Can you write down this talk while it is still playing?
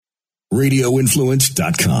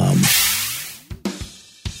RadioInfluence.com.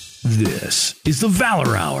 This is the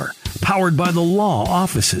Valor Hour, powered by the law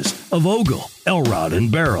offices of Ogle, Elrod,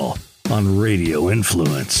 and Barrel on Radio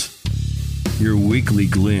Influence. Your weekly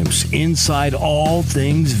glimpse inside all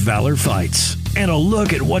things Valor fights and a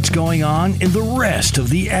look at what's going on in the rest of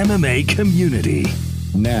the MMA community.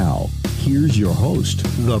 Now, here's your host,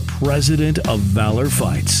 the president of Valor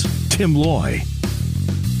Fights, Tim Loy.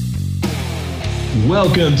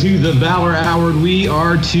 Welcome to the Valor Hour. We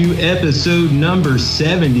are to episode number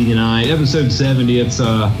 70 tonight. Episode 70, it's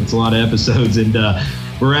a lot of episodes, and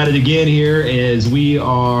we're at it again here as we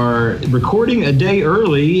are recording a day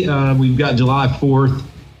early. We've got July 4th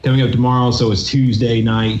coming up tomorrow, so it's Tuesday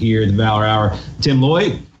night here at the Valor Hour. Tim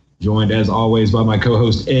Lloyd, joined as always by my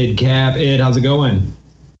co-host Ed Cap. Ed, how's it going?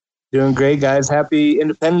 Doing great, guys. Happy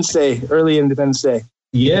Independence Day, early Independence Day.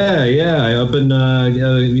 Yeah. Up in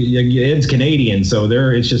Ed's Canadian, so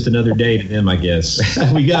it's just another day to them, I guess.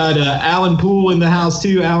 We got Alan Poole in the house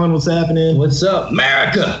too. Alan, what's happening? What's up,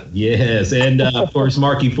 America? Yes, and of course,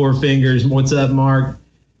 Marky Four Fingers. What's up, Mark?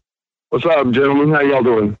 What's up, gentlemen? How y'all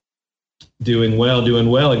doing? Doing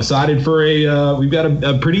well. Excited for we've got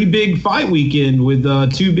a pretty big fight weekend with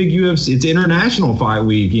two big UFC. It's international fight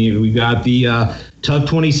week. We've got the Tough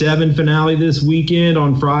 27 finale this weekend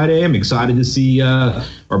on Friday. I'm excited to see our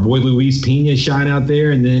boy Luis Pena shine out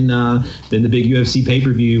there, and then the big UFC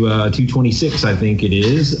pay-per-view 226, I think it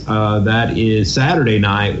is. That is Saturday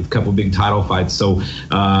night with a couple big title fights. So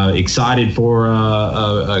excited for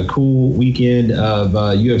a cool weekend of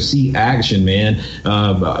UFC action, man.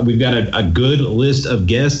 We've got a good list of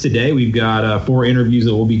guests today. We've got 4 interviews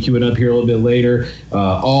that we'll be queuing up here a little bit later,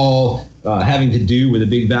 all having to do with a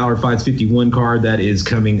big Valor Fights 51 card that is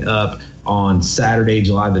coming up on Saturday,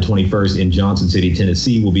 July the 21st in Johnson City,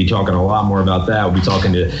 Tennessee. We'll be talking a lot more about that. We'll be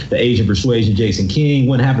talking to the Asian Persuasion, Jason King.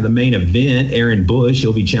 One half of the main event, Aaron Bush.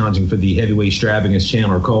 He'll be challenging for the heavyweight strap against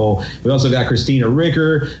Chandler Cole. We also got Christina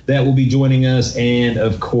Ricker that will be joining us, and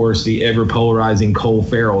of course the ever polarizing Cole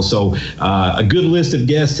Ferrell. So a good list of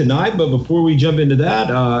guests tonight. But before we jump into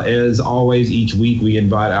that, as always, each week we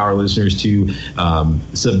invite our listeners to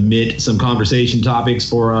submit some conversation topics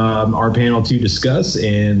for our panel to discuss,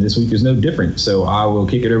 and this week is no different. So I will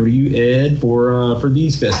kick it over to you, Ed, for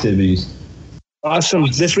these festivities. Awesome.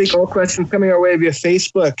 This week, all questions coming our way via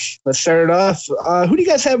Facebook. Let's start it off. Who do you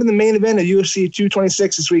guys have in the main event of UFC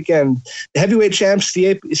 226 this weekend? The heavyweight champ,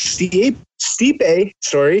 Stipe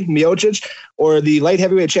Miocic, or the light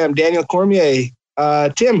heavyweight champ, Daniel Cormier?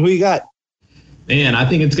 Tim, who you got? Man, I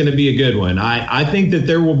think it's going to be a good one. I think that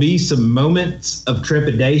there will be some moments of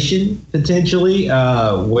trepidation potentially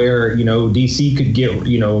where, DC could get,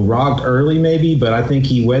 rocked early maybe, but I think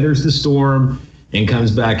he weathers the storm and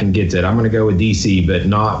comes back and gets it. I'm going to go with DC, but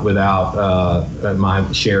not without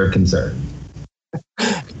my share of concern.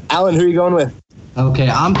 Alan, who are you going with? Okay,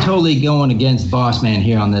 I'm totally going against Boss Man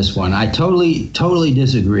here on this one. I totally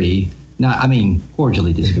disagree. No, I mean,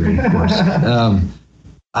 cordially disagree, of course.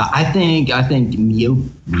 I think Stipe.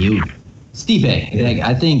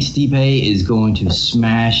 I think Stipe is going to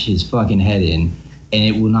smash his fucking head in, and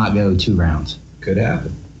it will not go 2 rounds. Could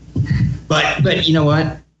happen. But you know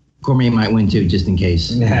what? Cormier might win too, just in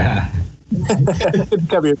case. Yeah.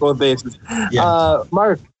 Cover your both bases. Yeah.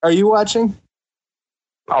 Mark, are you watching?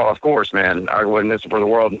 Oh, of course, man. I wouldn't miss it for the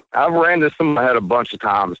world. I've ran this in my head a bunch of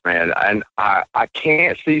times, man, and I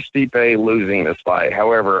can't see Stipe losing this fight.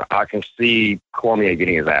 However, I can see Cormier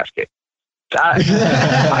getting his ass kicked. I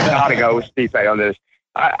got to go with Stipe on this.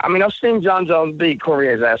 I mean, I've seen John Jones beat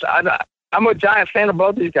Cormier's ass. I'm a giant fan of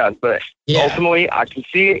both these guys, but ultimately I can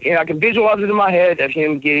see it, and I can visualize it in my head of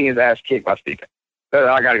him getting his ass kicked by Stipe.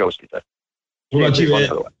 I got to go with Stipe. What about you, Ed?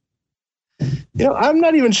 I'm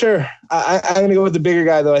not even sure. I'm going to go with the bigger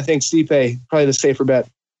guy, though. I think Stipe, probably the safer bet.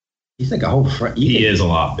 He's like a whole He is a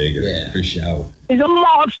lot bigger, for sure. He's a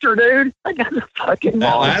monster, dude. That guy's a fucking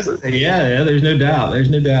monster. Yeah, there's no doubt.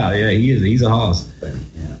 Yeah, he is. He's a hoss.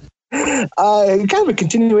 Kind of a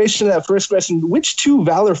continuation of that first question. Which 2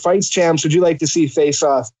 Valor Fights champs would you like to see face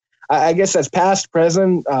off? I guess that's past,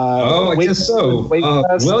 present. I guess so.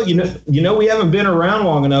 Well, we haven't been around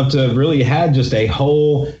long enough to have really had just a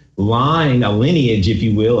whole line, a lineage, if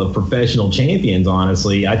you will, of professional champions,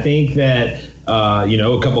 honestly. I think that,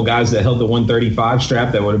 a couple guys that held the 135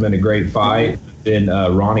 strap, that would have been a great fight. Then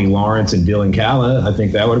Ronnie Lawrence and Dylan Calla. I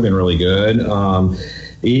think that would have been really good.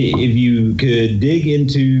 if you could dig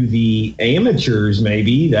into the amateurs,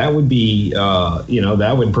 maybe that would be,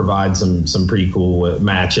 that would provide some pretty cool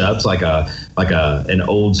matchups, like an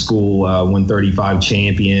old school 135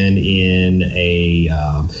 champion in a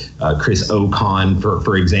Chris Ocon,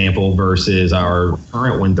 for example, versus our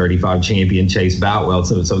current 135 champion Chase Boutwell.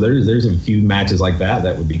 So there's a few matches like that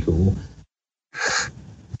would be cool.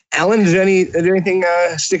 Alan, did anything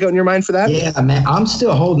stick out in your mind for that? Yeah, man, I'm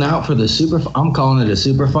still holding out for the super. I'm calling it a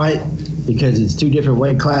super fight because it's two different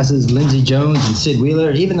weight classes, Lindsey Jones and Sid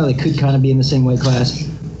Wheeler. Even though they could kind of be in the same weight class,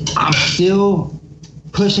 I'm still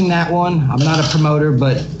pushing that one. I'm not a promoter,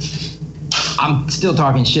 but I'm still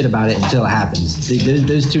talking shit about it until it happens.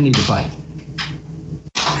 Those two need to fight.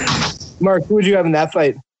 Mark, who would you have in that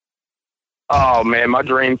fight? Oh, man, my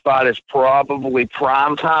dream fight is probably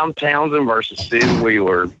Primetime Townsend versus Sid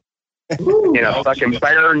Wheeler. Fucking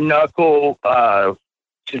bare knuckle,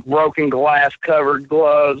 just broken glass covered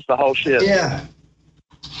gloves, the whole shit. Yeah.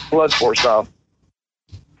 Bloodsport style.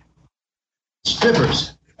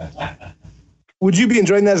 Strippers. Would you be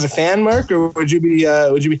enjoying that as a fan, Mark, or would you be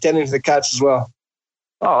tending to the cuts as well?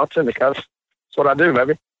 Oh, I'll tend to cuts. That's what I do,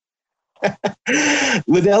 baby.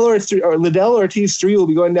 Liddell Ortiz 3 will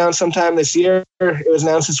be going down sometime this year. It was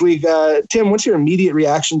announced this week. Tim, what's your immediate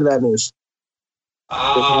reaction to that news? This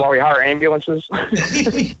is why we hire ambulances.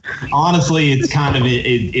 Honestly, it's kind of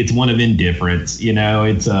it's one of indifference.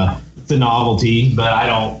 It's a novelty, but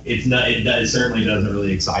it certainly doesn't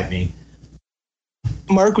really excite me.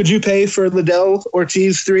 Mark, would you pay for Liddell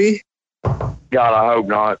Ortiz 3? God, I hope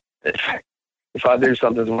not. If I do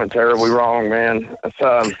something that went terribly wrong, man,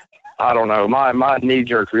 it's, I don't know. My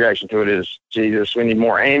knee-jerk reaction to it is, Jesus, we need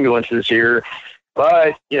more ambulances here.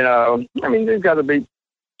 But, they've got to be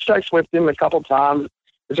checks with him a couple times.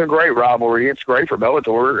 It's a great rivalry. It's great for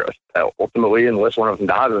Bellator, ultimately, unless one of them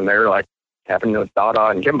dies in there, like happened with Dada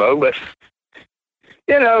and Kimbo. But,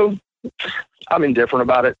 I'm indifferent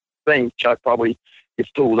about it. I think Chuck probably gets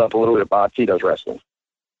tooled up a little bit by Tito's wrestling.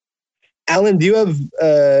 Alan, do you have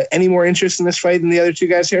any more interest in this fight than the other two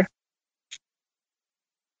guys here?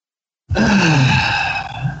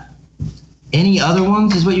 Any other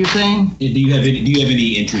ones is what you're saying? Do you have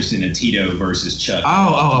any interest in a Tito versus Chuck?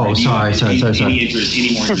 Sorry.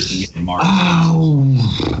 Any more interest in Mark? Oh,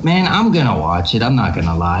 man, I'm going to watch it. I'm not going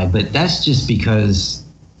to lie, but that's just because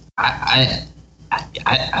I'm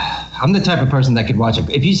the type of person that could watch it.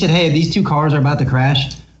 If you said, hey, these two cars are about to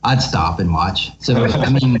crash, I'd stop and watch. So,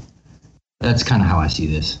 that's kind of how I see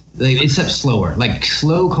this. Except slower. Like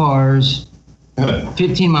slow cars,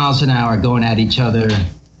 15 miles an hour going at each other,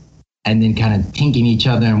 and then kind of tinking each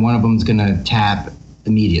other, and one of them's going to tap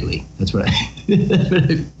immediately. That's what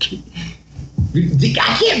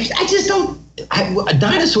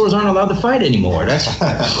dinosaurs aren't allowed to fight anymore. That's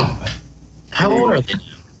how old are they?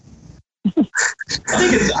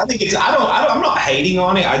 I'm not hating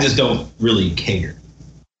on it. I just don't really care.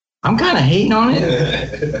 I'm kind of hating on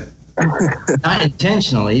it. Not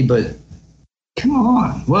intentionally, but come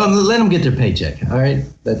on. Well, let them get their paycheck. All right.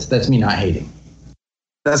 That's me not hating.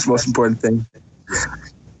 That's the most important thing.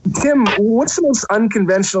 Tim, what's the most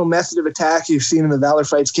unconventional method of attack you've seen in the Valor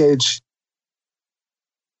Fights cage?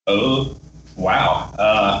 Oh,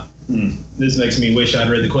 wow. This makes me wish I'd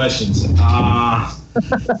read the questions. Man,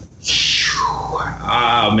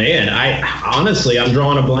 I'm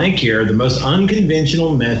drawing a blank here. The most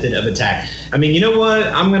unconventional method of attack. I mean, you know what?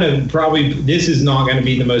 This is not going to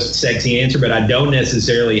be the most sexy answer, but I don't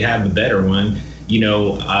necessarily have a better one.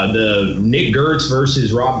 The Nick Gertz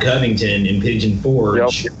versus Rob Covington in Pigeon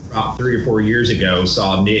Forge about 3 or 4 years ago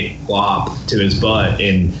saw Nick flop to his butt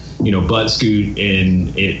and, butt scoot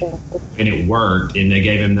and it worked, and they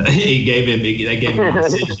gave him the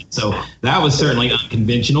decision. So that was certainly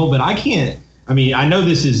unconventional, but I know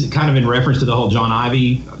this is kind of in reference to the whole John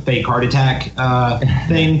Ivey fake heart attack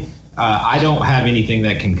thing. I don't have anything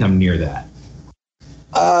that can come near that.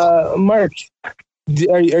 Mark,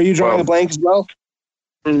 are you drawing a blank as well?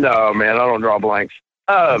 No, man, I don't draw blanks.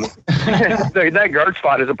 That Gertz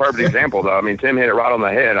fight is a perfect example, though. I mean, Tim hit it right on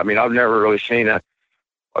the head. I mean, I've never really seen a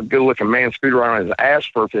good-looking man scoot around his ass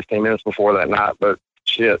for 15 minutes before that night, but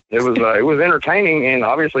shit, it was entertaining, and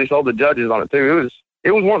obviously sold the judges on it too.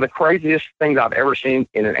 It was one of the craziest things I've ever seen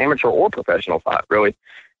in an amateur or professional fight, really.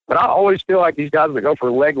 But I always feel like these guys that go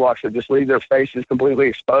for leg locks that just leave their faces completely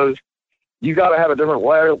exposed, you got to have a different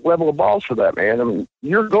level of balls for that, man. I mean,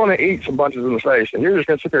 you're going to eat some punches in the face, and you're just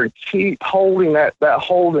going to sit there and keep holding that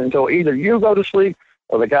hold until either you go to sleep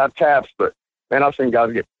or the guy taps. But, man, I've seen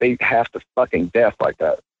guys get beat half to fucking death like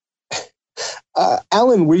that.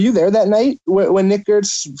 Alan, were you there that night when Nick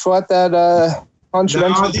Gertz fought that Punch No,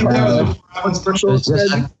 I think that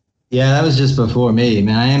was Yeah, that was just before me. I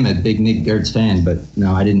mean, I am a big Nick Gertz fan, but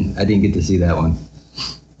no, I didn't get to see that one.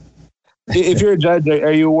 If you're a judge,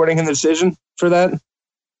 are you awarding him the decision for that?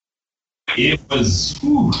 It was.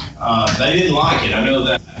 They didn't like it. I know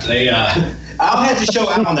that they. I'll have to show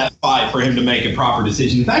out on that fight for him to make a proper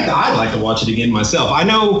decision. In fact, I'd like to watch it again myself. I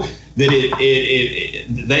know that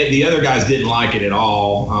the other guys didn't like it at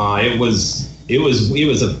all. It was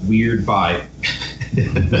a weird fight.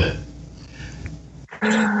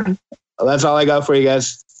 Well, that's all I got for you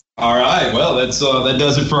guys. All right. Well, that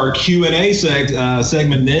does it for our Q&A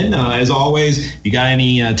segment then. As always, if you got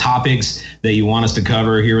any topics that you want us to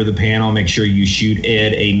cover here with the panel, make sure you shoot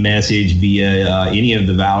Ed a message via any of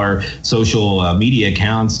the Valor social media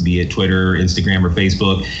accounts, be it Twitter, Instagram, or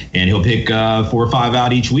Facebook, and he'll pick 4 or 5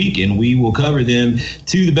 out each week, and we will cover them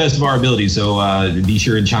to the best of our ability. So be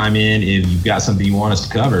sure and chime in if you've got something you want us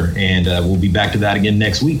to cover, and we'll be back to that again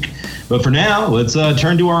next week. But for now, let's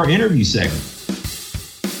turn to our interview segment.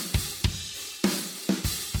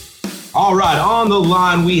 All right, on the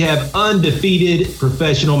line, we have undefeated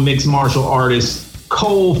professional mixed martial artist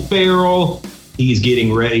Cole Ferrell. He's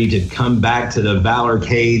getting ready to come back to the Valor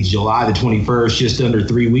cage July the 21st, just under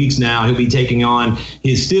 3 weeks now. He'll be taking on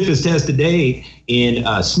his stiffest test to date in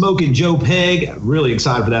Smoking Joe Peg. Really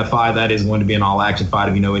excited for that fight. That is going to be an all-action fight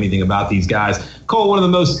if you know anything about these guys. Cole, one of the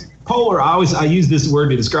most polar, I use this word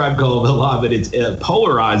to describe Cole a lot, but it's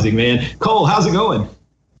polarizing, man. Cole, how's it going?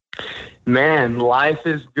 Man, life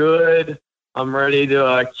is good. I'm ready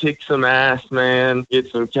to kick some ass, man,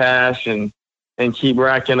 get some cash, and keep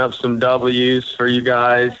racking up some W's for you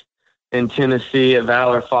guys in Tennessee at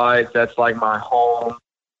Valor Fights. That's like my home.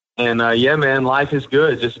 And, yeah, man, life is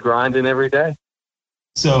good. Just grinding every day.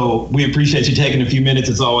 So we appreciate you taking a few minutes.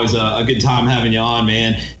 It's always a good time having you on,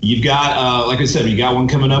 man. You've got, like I said, you got one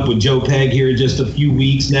coming up with Joe Peg here in just a few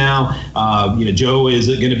weeks now. Joe is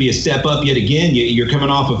going to be a step up yet again. You're coming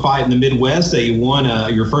off a fight in the Midwest that you won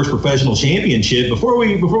your first professional championship. Before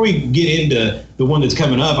we get into the one that's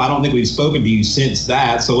coming up, I don't think we've spoken to you since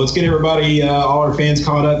that. So let's get everybody, all our fans,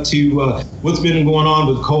 caught up to what's been going on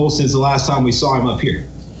with Cole since the last time we saw him up here.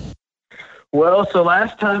 Well, so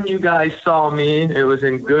last time you guys saw me, it was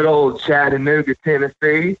in good old Chattanooga,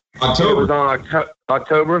 Tennessee. October. It was on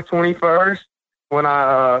October 21st when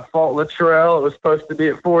I fought Latrell. It was supposed to be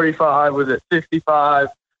at 45, was at 55.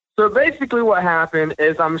 So basically what happened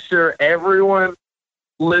is, I'm sure everyone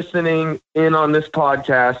listening in on this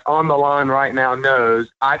podcast on the line right now knows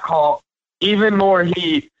I caught even more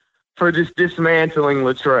heat for just dismantling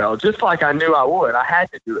Latrell, just like I knew I would. I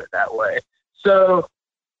had to do it that way. So,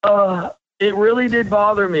 it really did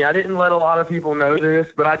bother me. I didn't let a lot of people know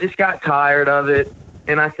this, but I just got tired of it.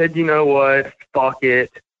 And I said, you know what? Fuck it.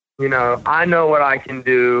 I know what I can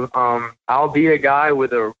do. I'll be a guy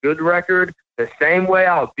with a good record the same way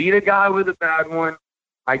I'll beat a guy with a bad one.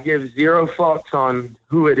 I give zero fucks on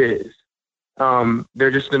who it is. They're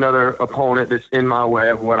just another opponent that's in my way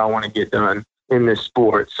of what I want to get done in this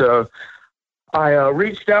sport. So I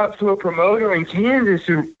reached out to a promoter in Kansas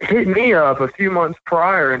who hit me up a few months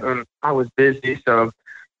prior, and I was busy. So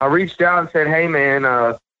I reached out and said, hey,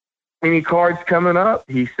 man, any cards coming up?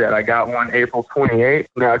 He said, I got one April 28th.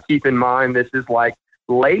 Now, keep in mind, this is like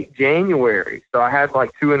late January. So I had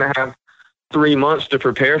like 2.5, 3 months to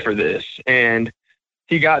prepare for this. And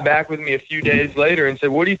he got back with me a few days later and said,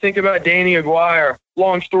 what do you think about Danny Aguirre?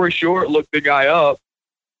 Long story short, looked the guy up,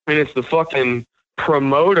 and it's the fucking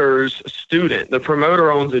promoter's student. The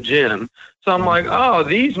promoter owns a gym. So I'm like, oh,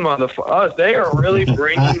 these motherfuckers, they are really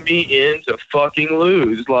bringing me in to fucking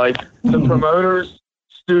lose. Like, the promoter's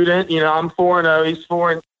student, I'm 4-0, he's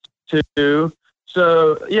 4-2.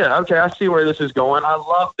 So, yeah, okay, I see where this is going. I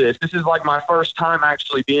love this. This is like my first time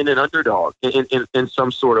actually being an underdog in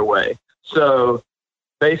some sort of way. So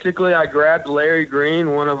basically, I grabbed Larry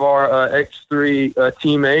Green, one of our X3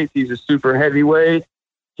 teammates. He's a super heavyweight.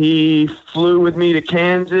 He flew with me to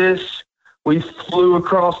Kansas. We flew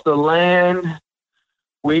across the land.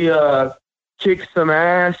 We kicked some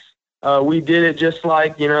ass. We did it just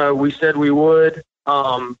like, we said we would.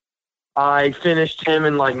 I finished him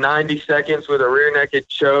in like 90 seconds with a rear naked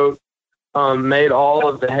choke. Made all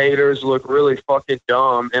of the haters look really fucking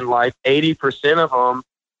dumb. And like 80% of them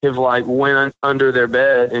have like went under their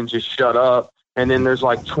bed and just shut up. And then there's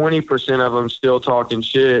like 20% of them still talking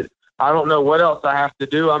shit. I don't know what else I have to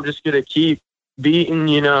do. I'm just going to keep beating,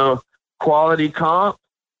 quality comp,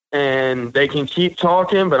 and they can keep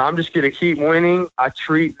talking, but I'm just going to keep winning. I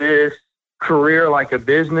treat this career like a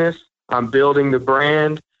business. I'm building the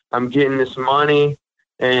brand. I'm getting this money,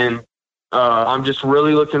 and I'm just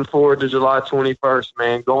really looking forward to July 21st,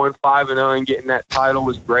 man. Going 5-0 and getting that title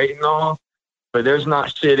was great and all, but there's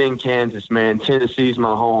not shit in Kansas, man. Tennessee's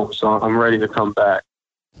my home, so I'm ready to come back.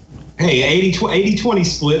 Hey, 80-20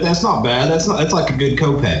 split, that's not bad. That's like a good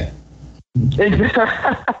copay.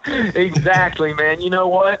 Exactly, man. You know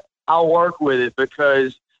what? I'll work with it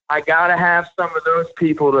because I got to have some of those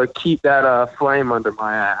people to keep that flame under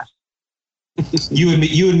my ass. You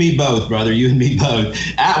and me both, brother. You and me both.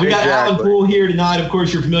 We got Alan Poole here tonight. Of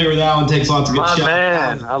course, you're familiar with Alan. Takes lots of good shots.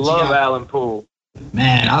 Man, I love Alan Poole.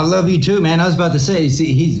 Man, I love you too, man. I was about to say,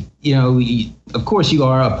 see, he's, of course you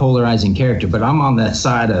are a polarizing character, but I'm on that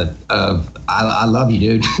side of I love you,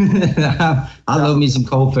 dude. I love me some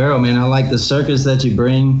Cole Ferrell, man. I like the circus that you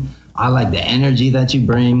bring. I like the energy that you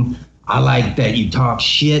bring. I like that you talk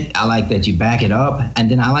shit. I like that you back it up.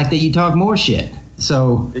 And then I like that you talk more shit.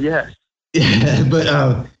 So, yeah. Yeah,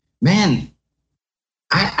 but man,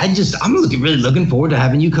 I'm really looking forward to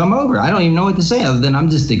having you come over. I don't even know what to say other than I'm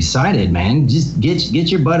just excited, man. Just get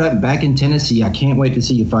your butt up back in Tennessee. I can't wait to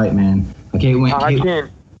see you fight, man. I can't.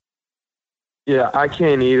 Yeah, I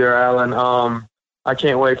can't either, Alan. I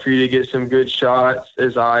can't wait for you to get some good shots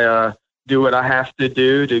as I do what I have to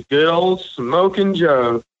do to good old Smoking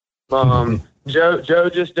Joe. Joe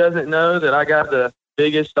just doesn't know that I got the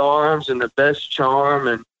biggest arms and the best charm,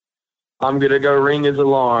 and I'm going to go ring his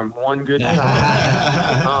alarm one good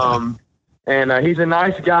time. And he's a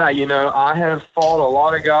nice guy. I have fought a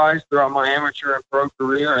lot of guys throughout my amateur and pro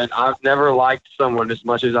career, and I've never liked someone as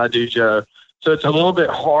much as I do Joe. So it's a little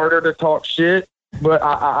bit harder to talk shit, but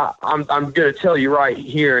I'm going to tell you right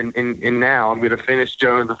here and now, I'm going to finish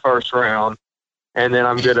Joe in the first round, and then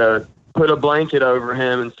I'm going to put a blanket over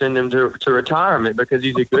him and send him to retirement because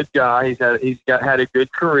he's a good guy. He's had a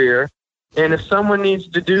good career. And if someone needs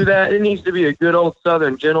to do that, it needs to be a good old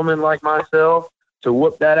Southern gentleman like myself to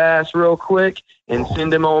whoop that ass real quick and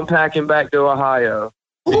send him on packing back to Ohio.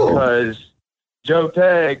 Because Joe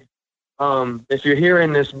Peg, if you're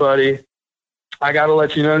hearing this, buddy, I got to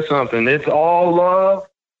let you know something. It's all love,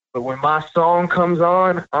 but when my song comes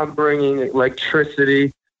on, I'm bringing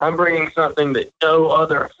electricity. I'm bringing something that no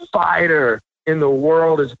other fighter in the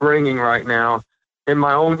world is bringing right now. In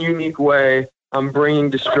my own unique way, I'm bringing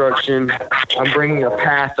destruction. I'm bringing a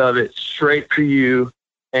path of it straight to you.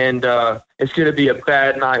 And it's going to be a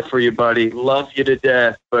bad night for you, buddy. Love you to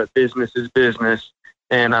death, but business is business,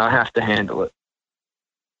 and I have to handle it.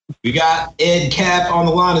 We got Ed Cap on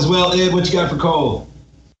the line as well. Ed, what you got for Cole?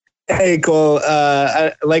 Hey, Cole.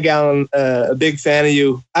 I like Alan, a big fan of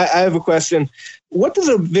you. I have a question. What does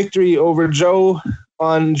a victory over Joe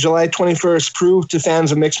on July 21st prove to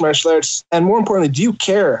fans of mixed martial arts? And more importantly, do you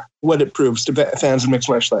care what it proves to fans of mixed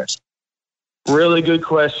martial arts? Really good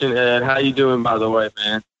question, Ed. How you doing, by the way,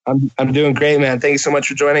 man? I'm doing great, man. Thank you so much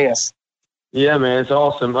for joining us. Yeah, man, it's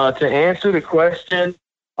awesome. To answer the question,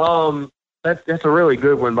 that's a really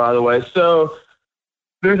good one, by the way. So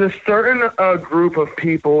there's a certain group of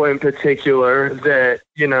people in particular that,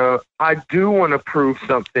 I do want to prove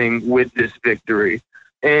something with this victory.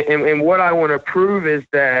 And what I want to prove is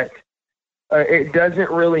that it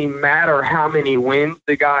doesn't really matter how many wins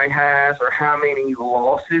the guy has or how many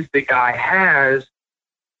losses the guy has.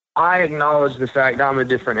 I acknowledge the fact I'm a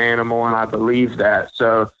different animal, and I believe that.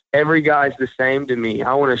 So every guy's the same to me.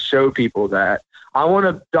 I want to show people that. I want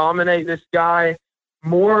to dominate this guy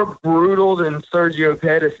more brutal than Sergio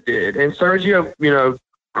Pettis did. And Sergio,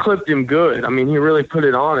 clipped him good. I mean, he really put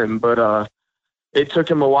it on him, but it took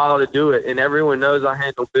him a while to do it. And everyone knows I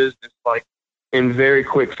handle business in very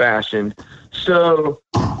quick fashion. So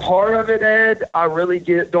part of it, Ed, I really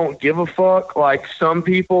don't give a fuck. Like some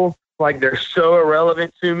people, they're so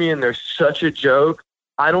irrelevant to me and they're such a joke.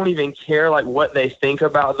 I don't even care what they think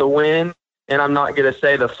about the win. And I'm not going to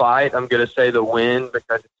say the fight. I'm going to say the win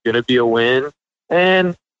because it's going to be a win.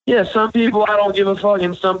 And yeah, some people I don't give a fuck.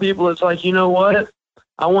 And some people it's you know what?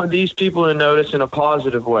 I want these people to notice in a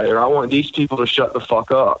positive way, or I want these people to shut the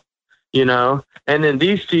fuck up, And then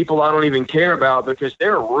these people I don't even care about because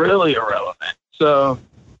they're really irrelevant. So,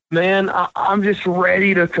 man, I'm just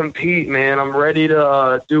ready to compete, man. I'm ready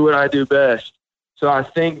to do what I do best. So I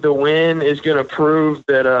think the win is going to prove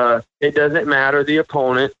that it doesn't matter the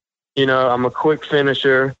opponent. I'm a quick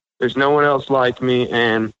finisher. There's no one else like me,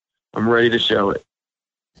 and I'm ready to show it.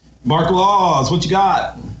 Mark Laws, what you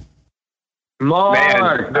got?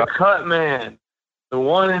 Mark, the cut man, the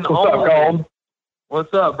one and only. What's up, Cole?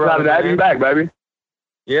 What's up, bro? Glad to have you back, baby.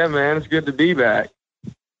 Yeah, man, it's good to be back.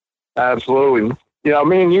 Absolutely. Yeah,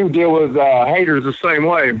 me and you deal with haters the same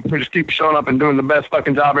way. We just keep showing up and doing the best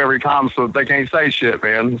fucking job every time so they can't say shit,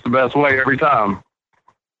 man. It's the best way every time.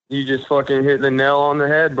 You just fucking hit the nail on the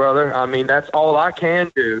head, brother. I mean, that's all I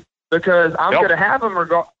can do because I'm gonna have him.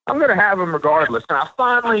 I'm gonna have him regardless. And I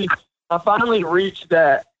finally reached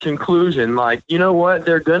that conclusion. Like, you know what?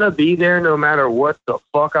 They're gonna be there no matter what the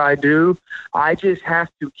fuck I do. I just have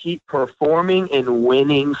to keep performing and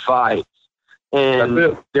winning fights, and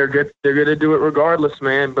they're good. They're gonna do it regardless,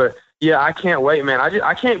 man. But yeah, I can't wait, man.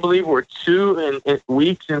 I can't believe we're 2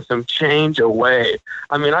 weeks and some change away.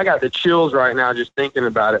 I mean, I got the chills right now just thinking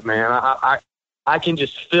about it, man. I can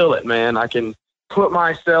just feel it, man. I can put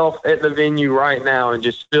myself at the venue right now and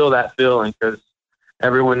just feel that feeling because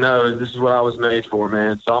everyone knows this is what I was made for,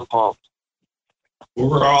 man. So I'm pumped.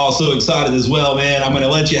 We're all so excited as well, man. I'm going to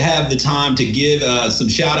let you have the time to give some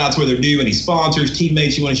shout-outs where they're due. Any sponsors,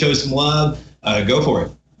 teammates you want to show some love? Go for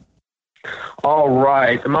it. All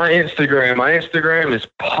right. My Instagram is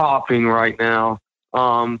popping right now.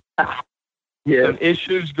 Some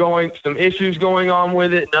issues going on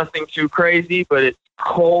with it. Nothing too crazy, but it's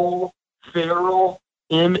Cole Ferrell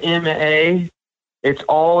MMA. It's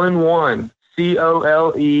all in one. COLEFERRELL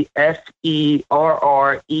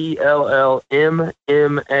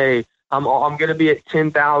MMA. I'm going to be at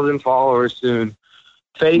 10,000 followers soon.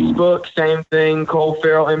 Facebook, same thing, Cole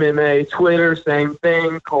Ferrell MMA. Twitter, same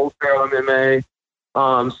thing, Cole Ferrell MMA.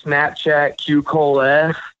 Snapchat,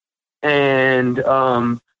 QColeF. And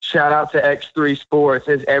shout out to X3 Sports.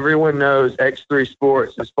 As everyone knows, X3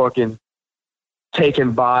 Sports is fucking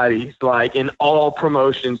taking bodies, like, in all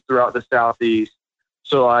promotions throughout the Southeast.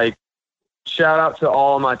 So, like, shout out to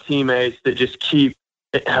all of my teammates that just keep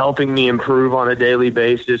helping me improve on a daily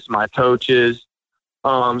basis, my coaches.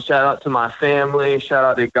 Shout out to my family. Shout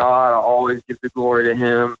out to God. I always give the glory to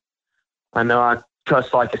him. I know I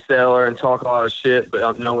cuss like a sailor and talk a lot of shit,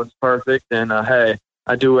 but no one's perfect. And, hey,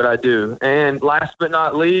 I do what I do. And last but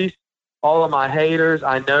not least, all of my haters,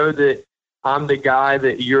 I know that I'm the guy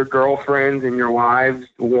that your girlfriends and your wives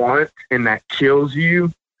want, and that kills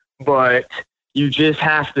you. But you just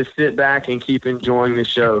have to sit back and keep enjoying the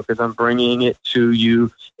show because I'm bringing it to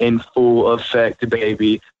you in full effect,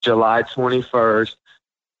 baby. July 21st.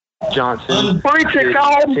 Johnson. Preach it,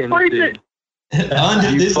 Cole. Preach it.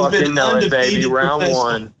 This has been baby. Round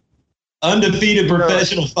 1. Undefeated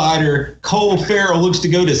professional fighter Cole Ferrell looks to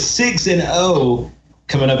go to 6-0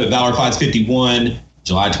 coming up at Valor Fights 51,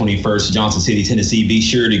 July 21st, Johnson City, Tennessee. Be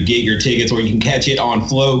sure to get your tickets, or you can catch it on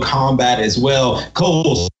Flow Combat as well.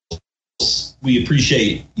 Cole, we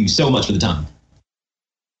appreciate you so much for the time.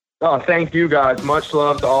 Oh, thank you guys. Much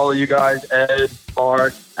love to all of you guys. Ed,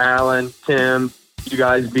 Mark, Alan, Tim. You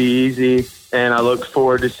guys be easy, and I look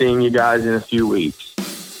forward to seeing you guys in a few weeks.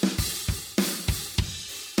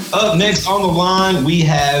 Up next on the line, we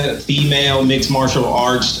have female mixed martial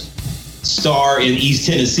arts star in East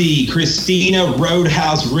Tennessee, Christina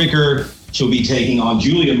Roadhouse Ricker. She'll be taking on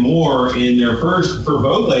Julia Moore in their first, for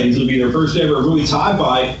both ladies, it'll be their first ever Muay Thai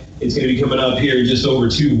fight. It's going to be coming up here in just over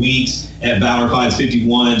 2 weeks at Valor Fights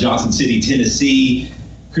 51, Johnson City, Tennessee.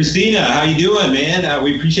 Christina, how you doing, man?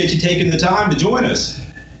 We appreciate you taking the time to join us.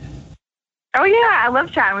 Oh yeah, I love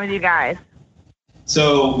chatting with you guys.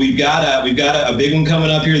 So we've got a big one coming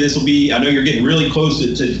up here. This will be, I know you're getting really close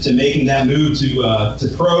to making that move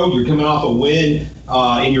to pro. You're coming off a win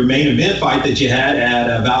in your main event fight that you had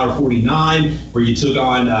at Valor 49, where you took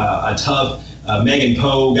on a tough Megan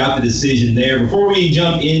Poe, got the decision there. Before we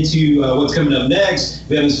jump into what's coming up next,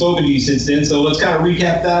 we haven't spoken to you since then, so let's kind of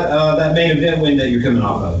recap that main event win that you're coming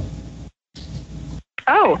off of.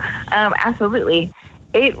 Oh, absolutely.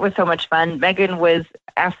 It was so much fun. Megan was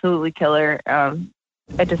absolutely killer.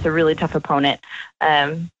 Just a really tough opponent.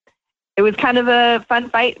 It was kind of a fun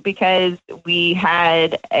fight because we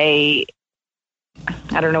had I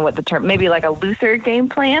don't know what the term, maybe like a looser game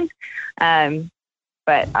plan.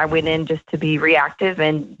 But I went in just to be reactive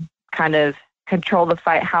and kind of control the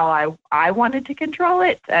fight how I wanted to control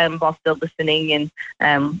it, while still listening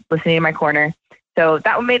and listening in my corner. So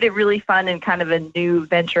that made it really fun and kind of a new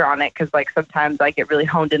venture on it, because like sometimes I get really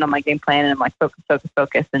honed in on my game plan and I'm like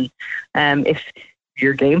focus. And if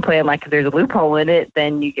your game plan, like if there's a loophole in it,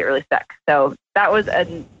 then you get really stuck. So that was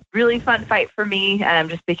a really fun fight for me,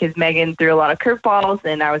 just because Megan threw a lot of curveballs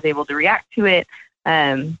and I was able to react to it,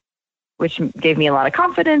 which gave me a lot of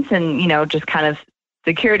confidence and, just kind of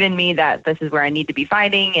secured in me that this is where I need to be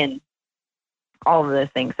fighting and all of those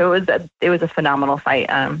things. So it was a phenomenal fight.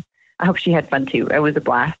 I hope she had fun too. It was a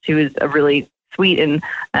blast. She was a really sweet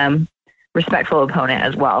and respectful opponent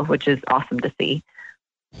as well, which is awesome to see.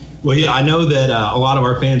 Well, yeah, I know that a lot of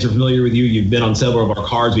our fans are familiar with you. You've been on several of our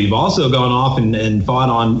cards, but you've also gone off and fought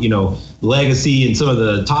on, Legacy and some of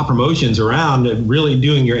the top promotions around, really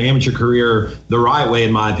doing your amateur career the right way,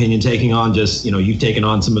 in my opinion, taking on you've taken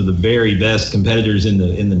on some of the very best competitors in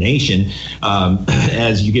the nation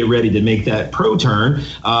as you get ready to make that pro turn.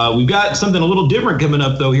 We've got something a little different coming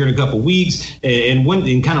up, though, here in a couple weeks. And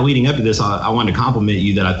kind of leading up to this, I wanted to compliment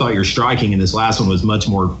you that I thought your striking in this last one was much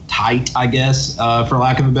more tight, I guess, for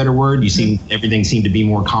lack of a better word. Everything seemed to be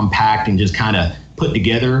more compact and just kind of put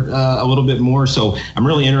together a little bit more. So I'm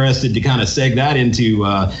really interested to kind of seg that into,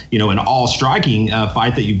 an all striking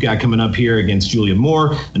fight that you've got coming up here against Julia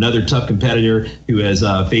Moore, another tough competitor who has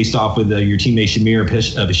faced off with your teammate Shamir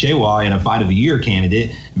Peshewa in a fight of the year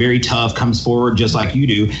candidate. Very tough, comes forward just like you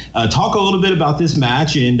do. Talk a little bit about this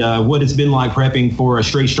match and what it's been like prepping for a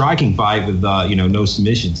straight striking fight with, no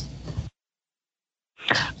submissions.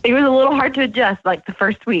 It was a little hard to adjust, like the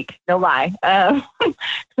first week, no lie. So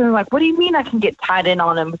they're like, what do you mean I can get tied in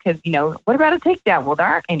on him? Because, what about a takedown? Well, there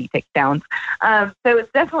aren't any takedowns. So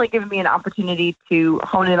it's definitely given me an opportunity to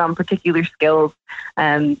hone in on particular skills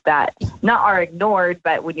that not are ignored,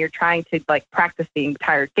 but when you're trying to practice the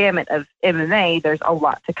entire gamut of MMA, there's a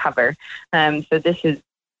lot to cover. So this has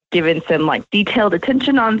given some detailed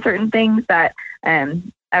attention on certain things that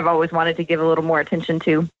I've always wanted to give a little more attention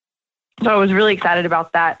to. So I was really excited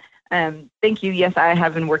about that. Thank you. Yes, I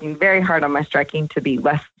have been working very hard on my striking to be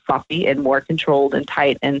less sloppy and more controlled and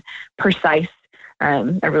tight and precise. I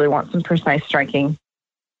really want some precise striking.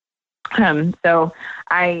 So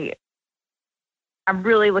I'm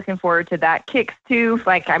really looking forward to that. Kicks too.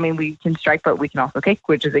 We can strike, but we can also kick,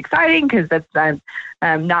 which is exciting because that's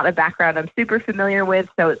not a background I'm super familiar with.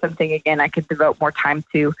 So it's something, again, I could devote more time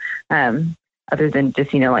to. Other than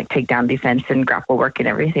just, takedown defense and grapple work and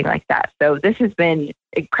everything like that. So this has been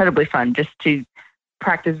incredibly fun just to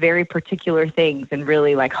practice very particular things and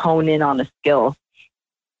really hone in on a skill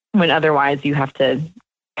when otherwise you have to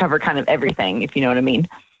cover kind of everything, if you know what I mean.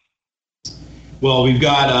 Well, we've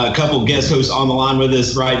got a couple guest hosts on the line with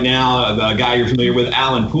us right now. A guy you're familiar with,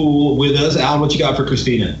 Alan Poole, with us. Alan, what you got for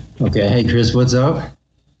Christina? Okay. Hey, Chris, what's up?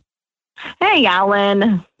 Hey,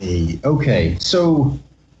 Alan. Hey, okay. So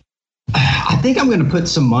I think I'm going to put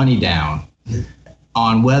some money down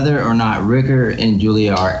on whether or not Ricker and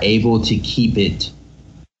Julia are able to keep it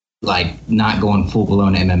not going full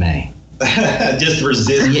blown MMA. Just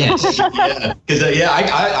resist. Yes. Because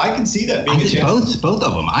I can see that being a challenge. Both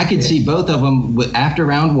of them. I could see both of them after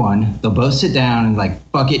round one. They'll both sit down and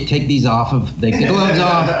fuck it, take these off of the gloves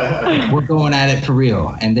off. We're going at it for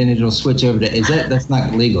real, and then it'll switch over to. That's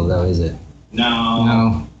not legal though, is it?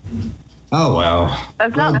 No. Oh, well.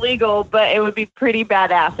 That's not legal, but it would be pretty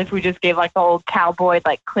badass if we just gave the old cowboy,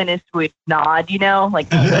 Clint Eastwood nod, yeah,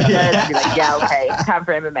 okay, time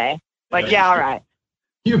for MMA. Yeah, all right.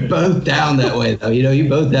 You're both down that way, though. You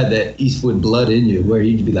both had that Eastwood blood in you where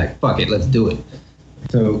you'd be like, fuck it, let's do it.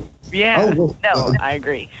 So. Yeah, I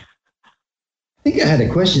agree. I think I had a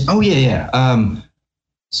question. Oh, yeah.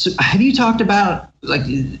 So have you talked about,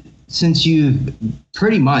 since you've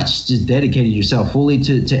pretty much just dedicated yourself fully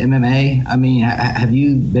to MMA, have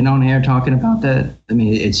you been on air talking about that?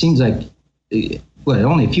 It seems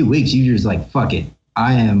only a few weeks, you're just fuck it.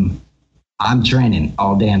 I'm training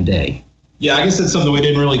all damn day. Yeah, I guess that's something we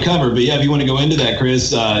didn't really cover. But yeah, if you want to go into that,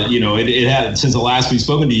 Chris, it had, since the last we've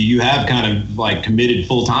spoken to you, you have kind of committed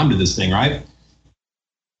full time to this thing, right?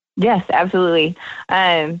 Yes, absolutely.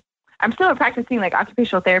 I'm still a practicing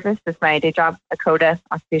occupational therapist. That's my day job, a CODA,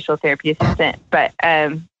 occupational therapy assistant. But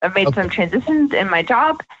I've made some transitions in my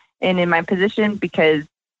job and in my position because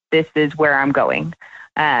this is where I'm going.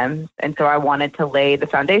 And so I wanted to lay the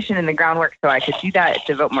foundation and the groundwork so I could do that,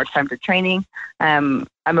 devote more time to training. I'm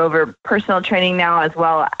over personal training now as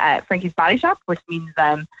well at Frankie's Body Shop, which means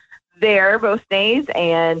I'm there most days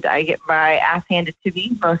and I get my ass handed to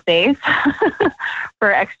me most days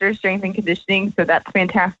for extra strength and conditioning. So that's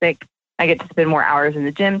fantastic. I get to spend more hours in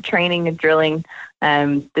the gym training and drilling.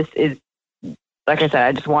 This is, like I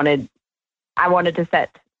said, I wanted to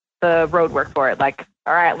set the road work for it. All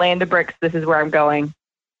right, laying the bricks. This is where I'm going.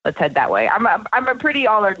 Let's head that way. I'm a pretty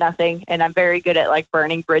all or nothing, and I'm very good at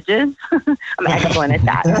burning bridges. I'm excellent at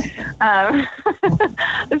that.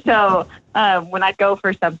 So when I go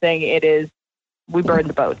for something, we burn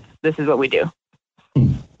the boats. This is what we do.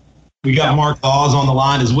 We got Mark Laws on the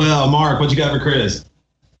line as well. Mark, what you got for Chris?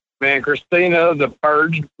 Man, Christina, the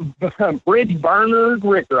bridge burner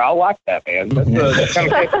Ricker. I like that, man. That's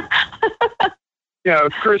kind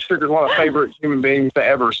of Chris Ricker's one of my favorite human beings to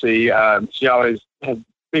ever see. She always has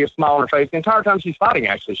biggest smile on her face. The entire time she's fighting,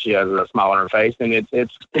 actually, she has a smile on her face, and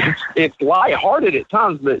it's lighthearted at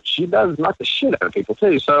times, but she does knock the shit out of people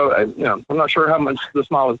too. So, I'm not sure how much the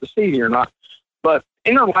smile is deceiving or not. But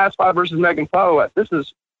in her last fight versus Megan Poe, this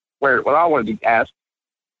is what I wanted to ask.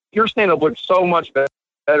 Your stand-up looked so much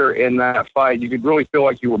better in that fight. You could really feel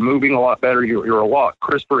like you were moving a lot better. You're a lot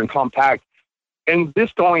crisper and compact. And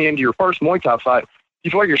this going into your first Muay Thai fight, do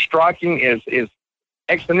you feel like your striking is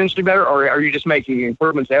exponentially better, or are you just making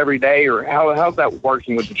improvements every day, or how's that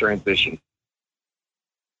working with the transition?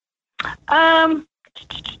 I'd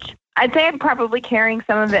say I'm probably carrying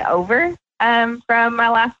some of it over from my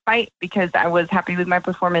last fight, because I was happy with my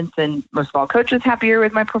performance, and most of all, coach was happier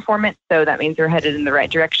with my performance. So that means we're headed in the right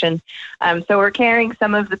direction. So we're carrying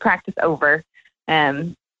some of the practice over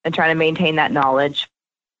and trying to maintain that knowledge.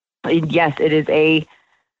 Yes, it is a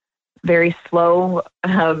very slow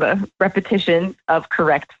repetition of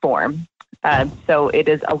correct form. So it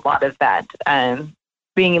is a lot of that.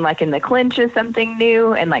 Being like in the clinch is something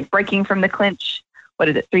new, and like breaking from the clinch,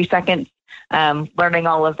 3 seconds? Learning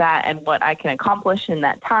all of that and what I can accomplish in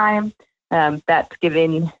that time. That's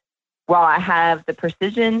giving, while I have the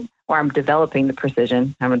precision, or I'm developing the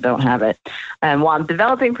precision, I don't have it. While I'm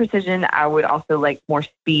developing precision, I would also like more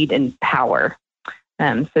speed and power.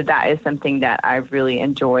 So that is something that I've really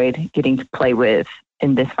enjoyed getting to play with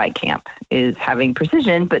in this fight camp, is having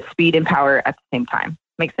precision, but speed and power at the same time.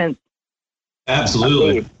 Make sense?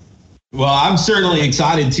 Absolutely. Well, I'm certainly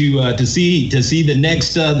excited to see the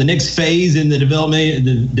next phase in the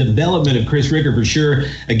development of Chris Ricker for sure.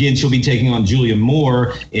 Again, she'll be taking on Julia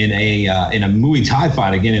Moore in a Muay Thai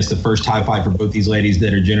fight. Again, it's the first Thai fight for both these ladies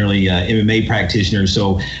that are generally MMA practitioners.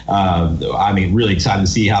 So, really excited to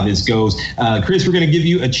see how this goes. Chris, we're going to give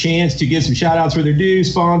you a chance to give some shout outs for their due,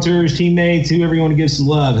 sponsors, teammates, whoever you want to give some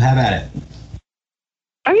love. Have at it.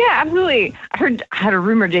 Oh yeah, absolutely. I had a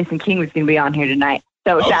rumor Jason King was going to be on here tonight.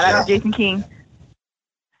 So shout out to Jason King.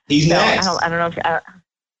 He's next. I don't know if.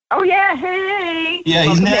 Oh yeah, hey. Yeah,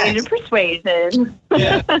 he's next. Persuasion.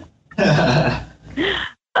 Yeah.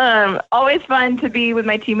 Always fun to be with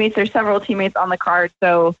my teammates. There's several teammates on the card,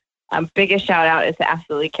 so biggest shout out is to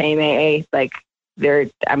absolutely KMAA. Like they're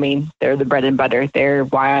the bread and butter. They're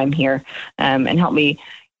why I'm here, and help me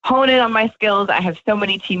hone in on my skills. I have so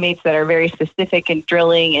many teammates that are very specific in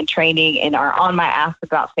drilling and training and are on my ass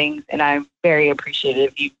about things. And I'm very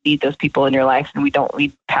appreciative. You need those people in your life, and we don't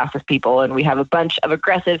need passive people. And we have a bunch of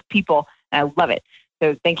aggressive people, and I love it.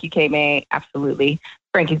 So thank you, KMA. Absolutely.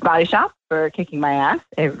 Frankie's Body Shop for kicking my ass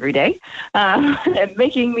every day and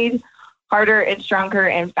making me harder and stronger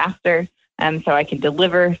and faster. So I can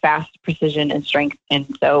deliver fast, precision, and strength.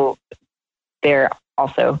 And so they're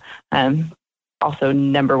also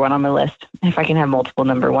number one on my list, if I can have multiple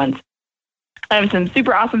number ones. I have some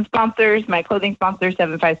super awesome sponsors. My clothing sponsor,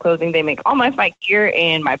 75 Clothing. They make all my fight gear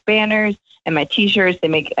and my banners and my T-shirts. They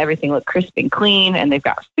make everything look crisp and clean, and they've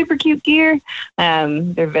got super cute gear.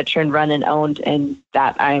 They're veteran run and owned, and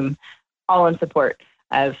that I'm all in support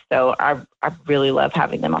of. So I really love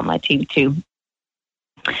having them on my team too.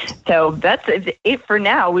 So that's it for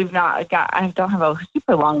now. I don't have a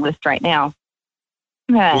super long list right now.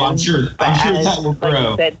 Well, I'm sure that will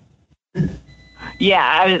grow. Like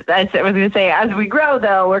I was going to say, as we grow,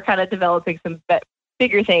 though, we're kind of developing some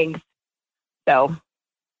bigger things. So,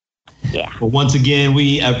 yeah. Well, once again,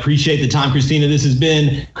 we appreciate the time, Christina. This has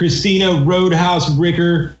been Christina Roadhouse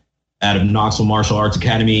Ricker out of Knoxville Martial Arts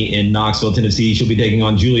Academy in Knoxville, Tennessee. She'll be taking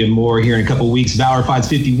on Julia Moore here in a couple of weeks. Valor Fights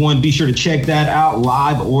 51. Be sure to check that out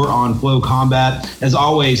live or on Flow Combat. As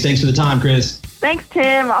always, thanks for the time, Chris. Thanks,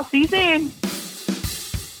 Tim. I'll see you soon.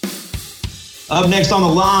 Up next on the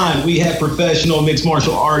line, we have professional mixed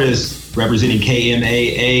martial artist representing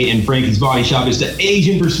KMAA and Frankie's Body Shop. It's the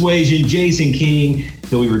Asian Persuasion, Jason King.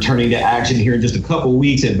 He'll be returning to action here in just a couple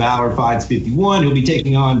weeks at Valor Fights 51. He'll be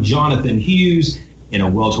taking on Jonathan Hughes in a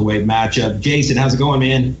welterweight matchup. Jason, how's it going,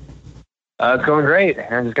 man? It's going great.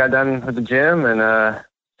 I just got done with the gym and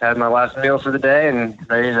had my last meal for the day and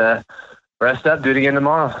ready to rest up, do it again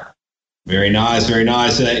tomorrow. Very nice, very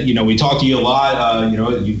nice. We talk to you a lot,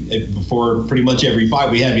 before pretty much every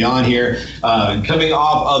fight we have you on here. Coming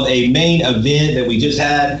off of a main event that we just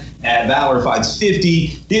had at Valor Fights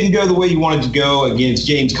 50. Didn't go the way you wanted to go against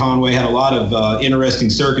James Conway. Had a lot of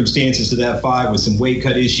interesting circumstances to that fight with some weight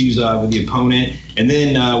cut issues with the opponent. And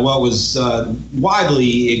then what was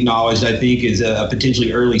widely acknowledged, I think, is a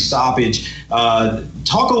potentially early stoppage.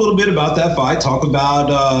 Talk a little bit about that fight. Talk about,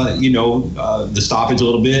 the stoppage a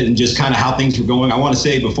little bit and just kind of how things were going. I want to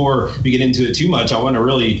say before we get into it too much, I want to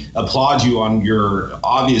really applaud you on your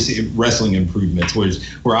obvious wrestling improvements,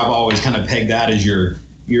 where I've always kind of pegged that as your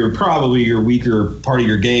your weaker part of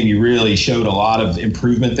your game. You really showed a lot of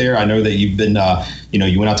improvement there. I know that you've been,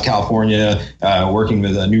 you went out to California working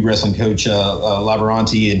with a new wrestling coach,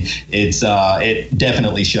 Laboranti, and it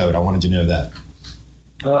definitely showed. I wanted to know that.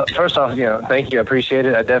 First off, thank you. I appreciate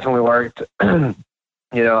it. I definitely worked.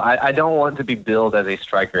 I don't want to be billed as a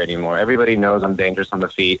striker anymore. Everybody knows I'm dangerous on the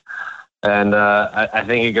feet. And I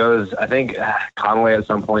think Conway at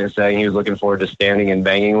some point is saying he was looking forward to standing and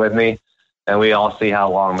banging with me. And we all see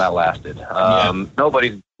how long that lasted.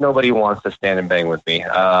 Nobody wants to stand and bang with me.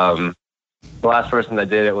 The last person that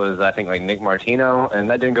did it was, I think, like Nick Martino, and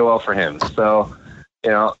that didn't go well for him. So,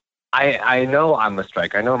 I know I'm a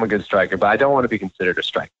striker. I know I'm a good striker, but I don't want to be considered a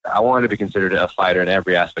striker. I want to be considered a fighter in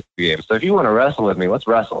every aspect of the game. So if you want to wrestle with me, let's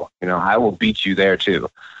wrestle. I will beat you there too.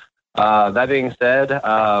 That being said,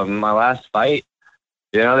 my last fight,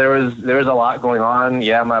 there was a lot going on.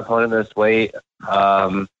 Yeah, my opponent missed weight,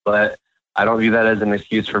 but I don't view that as an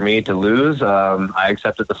excuse for me to lose. I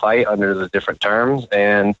accepted the fight under the different terms,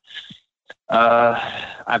 and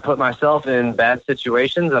I put myself in bad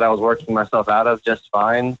situations that I was working myself out of just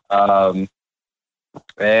fine. And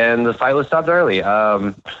the fight was stopped early.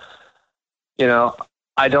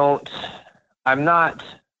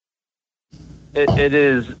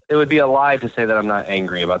 It would be a lie to say that I'm not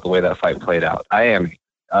angry about the way that fight played out. I am.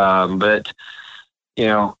 But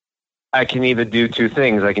I can either do two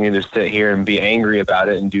things. I can either sit here and be angry about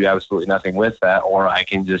it and do absolutely nothing with that, or I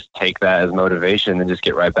can just take that as motivation and just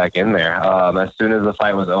get right back in there. As soon as the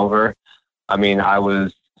fight was over, I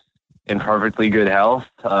was in perfectly good health.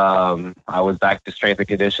 I was back to strength and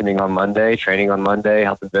conditioning on Monday, training on Monday,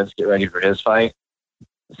 helping Vince get ready for his fight.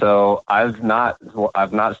 So I've not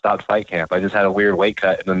stopped fight camp. I just had a weird weight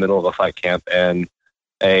cut in the middle of a fight camp and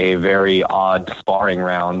a very odd sparring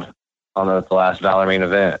round on the last Valor main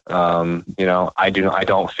event. I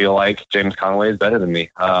don't feel like James Conway is better than me.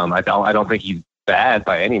 I don't think he's bad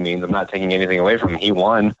by any means. I'm not taking anything away from him. He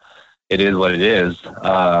won. It is what it is.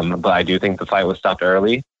 But I do think the fight was stopped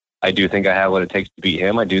early. I do think I have what it takes to beat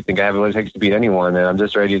him. I do think I have what it takes to beat anyone. And I'm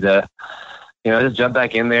just ready to, just jump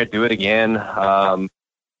back in there, do it again.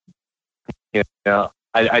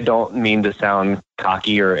 I don't mean to sound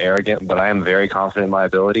cocky or arrogant, but I am very confident in my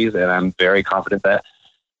abilities, and I'm very confident that,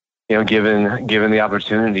 given the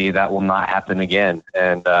opportunity, that will not happen again.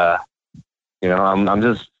 And, I'm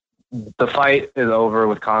just, the fight is over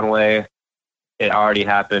with Conway. It already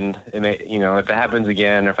happened. And if it happens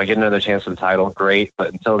again, or if I get another chance for the title, great.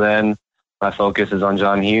 But until then, my focus is on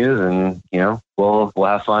John Hughes, and, we'll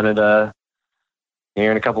have fun at,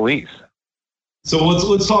 here in a couple weeks. So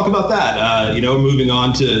let's talk about that. Moving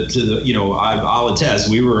on to the, I'll attest.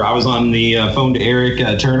 I was on the phone to Eric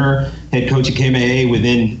Turner, head coach at KMAA,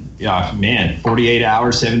 within 48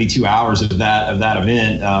 hours, 72 hours of that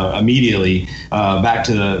event. Immediately back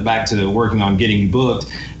to working on getting booked,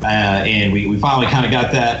 and we finally kind of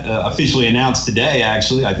got that officially announced today.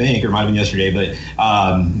 Actually, I think, or it might have been yesterday. But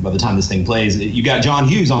by the time this thing plays, you got John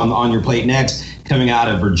Hughes on your plate next, coming out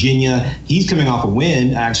of Virginia. He's coming off a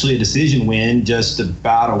win, actually a decision win, just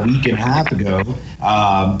about a week and a half ago.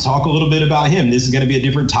 Talk a little bit about him. This is going to be a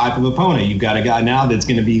different type of opponent. You've got a guy now that's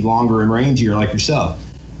going to be longer and rangier, like yourself.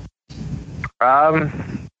 I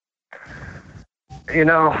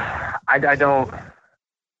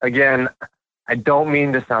don't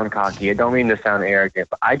mean to sound cocky. I don't mean to sound arrogant,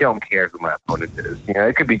 but I don't care who my opponent is.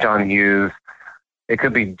 It could be John Hughes. It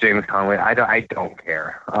could be James Conway. I don't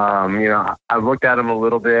care. I've looked at him a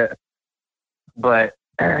little bit, but,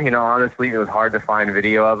 honestly, it was hard to find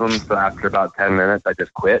video of him. So after about 10 minutes, I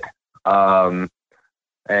just quit.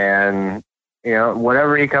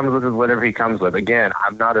 Whatever he comes with is whatever he comes with. Again,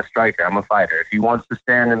 I'm not a striker. I'm a fighter. If he wants to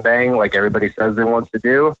stand and bang like everybody says he wants to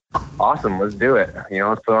do, awesome. Let's do it.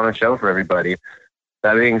 Let's put on a show for everybody.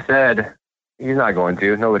 That being said, he's not going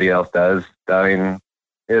to. Nobody else does.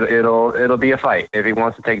 It'll be a fight. If he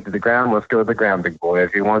wants to take it to the ground, let's go to the ground, big boy.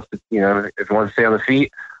 If he wants to, if he wants to stay on the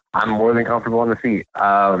feet, I'm more than comfortable on the feet.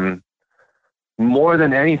 More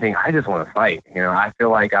than anything, I just want to fight. I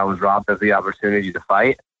feel like I was robbed of the opportunity to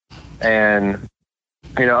fight. And,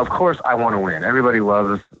 of course I want to win. Everybody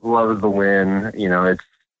loves the win.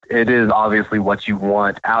 It is obviously what you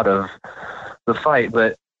want out of the fight,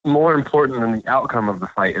 but more important than the outcome of the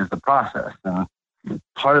fight is the process. And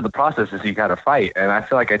part of the process is you got to fight. And I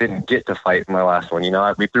feel like I didn't get to fight in my last one.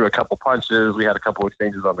 We threw a couple punches. We had a couple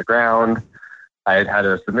exchanges on the ground. I had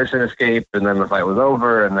a submission escape, and then the fight was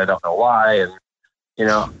over, and I don't know why. And,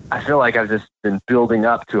 I feel like I've just been building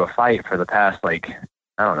up to a fight for the past,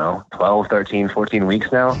 12, 13, 14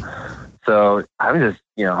 weeks now. So I'm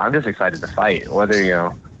just excited to fight.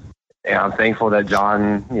 Whether, I'm thankful that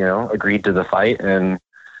John, agreed to the fight, and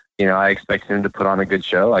I expect him to put on a good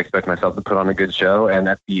show. I expect myself to put on a good show. And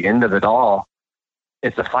at the end of it all,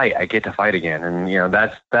 it's a fight. I get to fight again. And,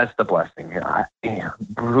 that's the blessing.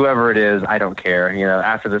 Whoever it is, I don't care.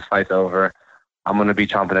 After this fight's over, I'm going to be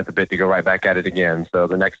chomping at the bit to go right back at it again. So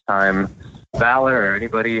the next time Valor or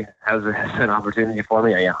anybody has an opportunity for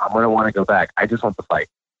me, I'm going to want to go back. I just want the fight.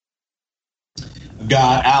 I've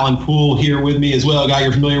got Alan Poole here with me as well, a guy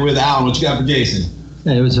you're familiar with. Alan, what you got for Jason?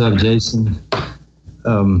 Hey, what's up, Jason?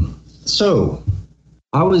 So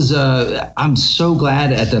I was, I'm so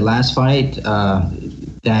glad at the last fight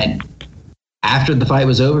that after the fight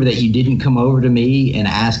was over that you didn't come over to me and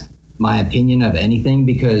ask my opinion of anything,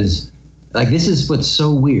 because like, this is what's so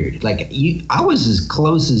weird. Like, I was as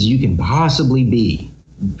close as you can possibly be,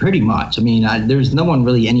 pretty much. I mean, there's no one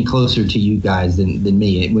really any closer to you guys than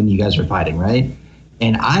me when you guys were fighting, right?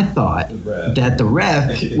 And I thought that the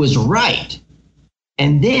ref was right.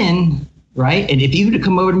 And then, right? And if you would have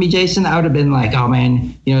come over to me, Jason, I would have been like, oh,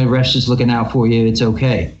 man, the ref's just looking out for you. It's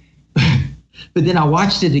okay. But then I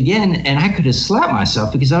watched it again, and I could have slapped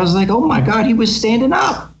myself because I was like, oh, my God, he was standing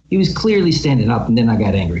up. He was clearly standing up, and then I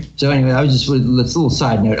got angry. So anyway, I was just, it's a little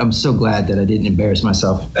side note. I'm so glad that I didn't embarrass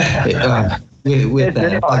myself with that.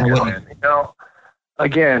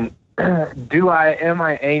 Again, am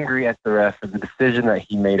I angry at the ref for the decision that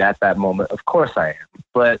he made at that moment? Of course I am.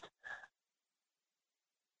 But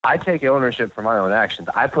I take ownership for my own actions.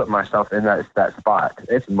 I put myself in that spot.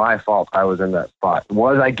 It's my fault I was in that spot.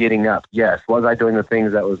 Was I getting up? Yes. Was I doing the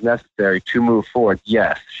things that was necessary to move forward?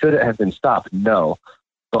 Yes. Should it have been stopped? No.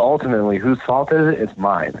 But ultimately, whose fault is it? It's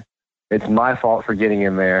mine. It's my fault for getting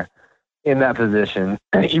in there in that position,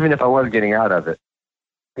 even if I was getting out of it.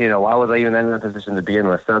 Why was I even in that position to begin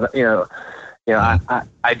with? So,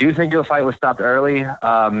 I do think the fight was stopped early.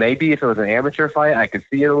 Maybe if it was an amateur fight, I could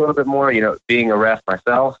see it a little bit more, being a ref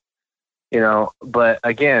myself, But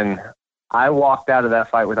again, I walked out of that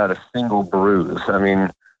fight without a single bruise. I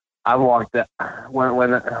mean, I walked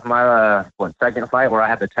when my second fight where I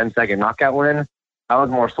had the 10-second knockout win, I was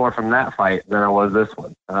more sore from that fight than I was this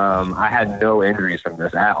one. I had no injuries from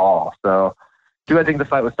this at all. So do I think the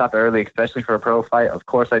fight was stopped early, especially for a pro fight? Of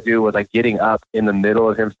course I do. Was I getting up in the middle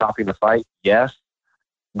of him stopping the fight? Yes.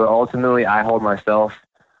 But ultimately, I hold myself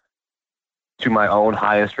to my own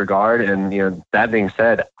highest regard. And, that being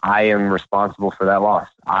said, I am responsible for that loss.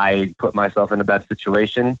 I put myself in a bad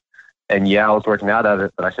situation. And, I was working out of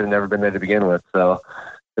it, but I should have never been there to begin with. So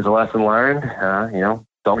there's a lesson learned.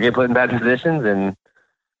 Don't get put in bad positions and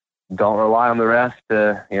don't rely on the ref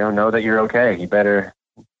to, know that you're okay. You better,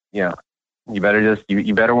 you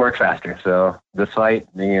better work faster. So this fight,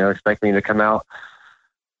 expect me to come out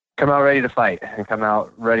ready to fight and come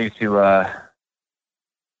out ready to,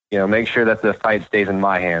 make sure that the fight stays in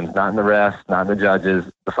my hands, not in the refs, not in the judges.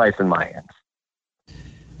 The fight's in my hands.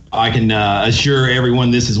 I can assure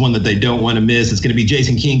everyone this is one that they don't want to miss. It's going to be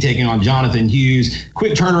Jason King taking on Jonathan Hughes.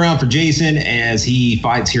 Quick turnaround for Jason as he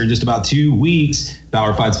fights here in just about 2 weeks.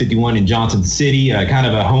 Valor Fights 51 in Johnson City, kind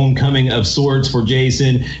of a homecoming of sorts for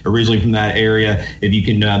Jason, originally from that area. If you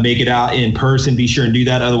can make it out in person, be sure and do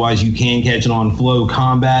that. Otherwise, you can catch it on Flow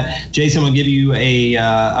Combat. Jason, I'm going to give you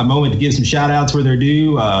a moment to give some shout-outs where they're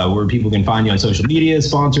due, where people can find you on social media,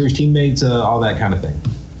 sponsors, teammates, all that kind of thing.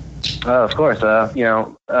 Of course.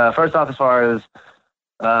 First off, as far as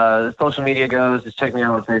social media goes, just check me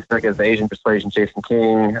out on Facebook as the Asian Persuasion Jason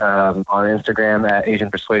King, on Instagram at Asian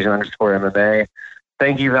Persuasion_MMA.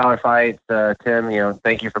 Thank you, Valor Fights. Tim,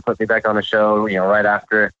 thank you for putting me back on the show, right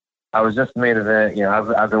after I was just the main event.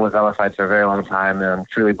 I've been with Valor Fights for a very long time, and I'm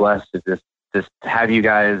truly blessed to just have you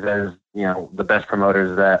guys as, the best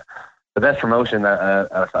promoters the best promotion that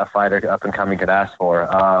a fighter up and coming could ask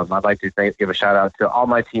for. I'd like to give a shout out to all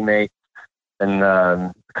my teammates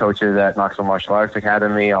and coaches at Knoxville Martial Arts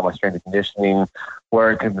Academy, all my strength and conditioning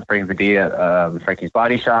work and Frank VD at Frankie's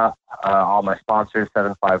Body Shop, all my sponsors,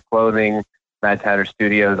 7-5 Clothing, Mad Tatter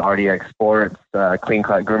Studios, RDX Sports, Clean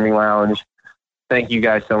Cut Grooming Lounge. Thank you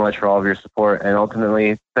guys so much for all of your support. And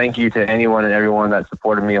ultimately, thank you to anyone and everyone that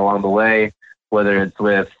supported me along the way, whether it's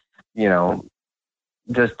with,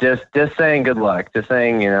 just saying good luck, just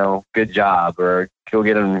saying, good job, or go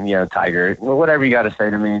get him, Tiger, whatever you got to say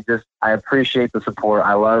to me. I appreciate the support.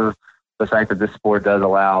 I love the fact that this sport does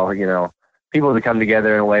allow, people to come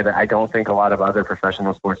together in a way that I don't think a lot of other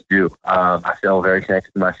professional sports do. I feel very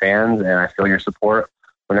connected to my fans, and I feel your support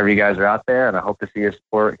whenever you guys are out there, and I hope to see your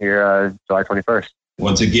support here July 21st.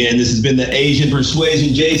 Once again, this has been the Asian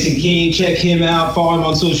Persuasion, Jason King. Check him out. Follow him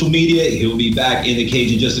on social media. He'll be back in the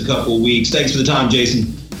cage in just a couple of weeks. Thanks for the time, Jason.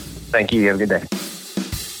 Thank you. Have a good day.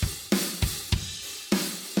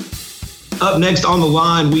 Up next on the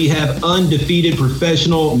line, we have undefeated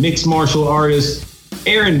professional mixed martial artist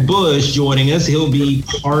Aaron Bush joining us. He'll be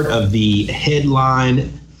part of the headline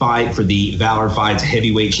fight for the Valor Fights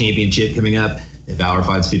Heavyweight Championship coming up at Valor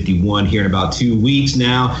Fights 51 here in about 2 weeks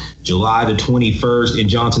now, July the 21st in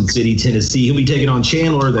Johnson City, Tennessee. He'll be taking on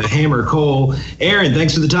Chandler the Hammer Cole. Aaron,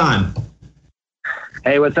 thanks for the time.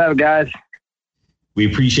 Hey, what's up, guys? We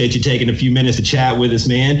appreciate you taking a few minutes to chat with us,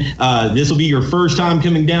 man. This will be your first time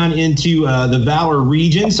coming down into the Valor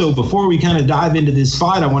region. So before we kind of dive into this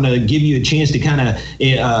fight, I want to give you a chance to kind of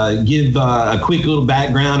give a quick little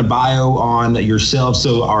background, a bio on yourself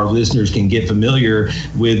so our listeners can get familiar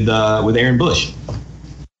with Aaron Bush.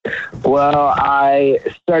 Well, I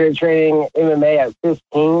started training MMA at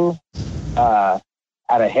 15 at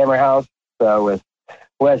a Hammer House with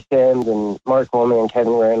West End and Mark Coleman and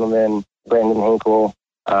Kevin Randleman, Brandon Hinkle.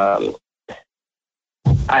 I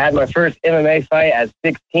had my first MMA fight at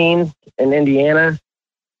 16 in Indiana.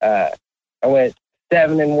 I went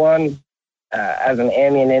 7-1 as an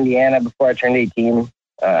AMI in Indiana before I turned 18.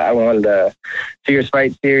 I won the Fierce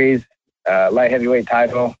Fight Series light heavyweight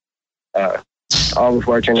title all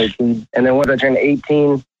before I turned 18. And then once I turned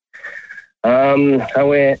 18, I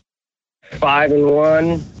went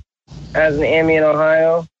 5-1 as an AMI in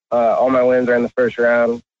Ohio. All my wins are in the first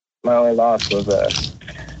round. My only loss was a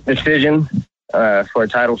decision for a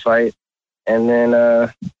title fight. And then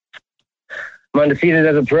I'm undefeated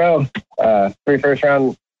as a pro. 3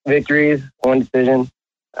 first-round victories, 1 decision.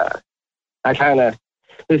 The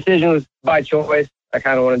decision was by choice. I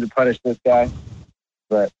kind of wanted to punish this guy.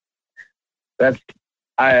 But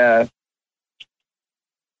I'm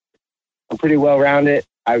pretty well-rounded.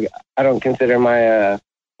 I don't consider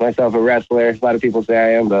myself a wrestler. A lot of people say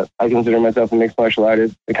I am, but I consider myself a mixed martial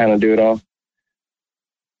artist. I kind of do it all.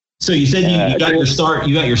 So you said you got your start.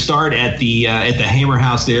 You got your start at the Hammer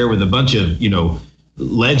House there with a bunch of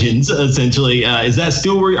legends essentially. Is that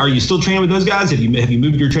still where? Are you still training with those guys? Have you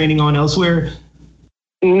moved your training on elsewhere?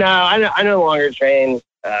 No, I no longer train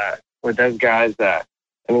with those guys.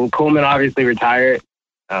 Coleman obviously retired.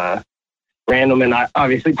 Randleman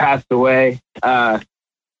obviously passed away.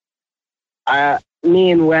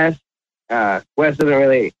 Me and Wes doesn't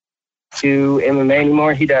really do MMA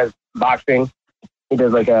anymore. He does boxing. He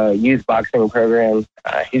does like a youth boxing program.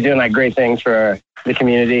 He's doing like great things for the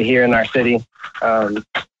community here in our city. I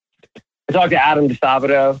talk to Adam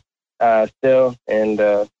DeSabato still, and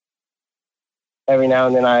every now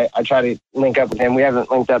and then I try to link up with him. We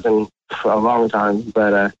haven't linked up in a long time,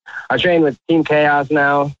 but I train with Team Chaos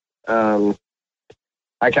now. I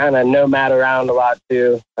kind of nomad around a lot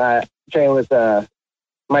too. I train with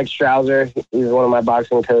Mike Strouser. He's one of my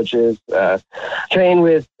boxing coaches. Train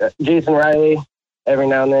with Jason Riley every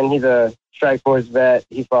now and then. He's a Strikeforce vet.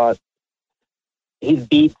 He's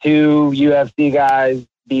beat 2 UFC guys,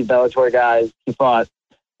 beat Bellator guys. He fought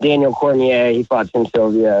Daniel Cormier. He fought Tim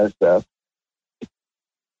Sylvia. So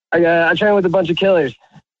I train with a bunch of killers.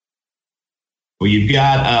 Well, you've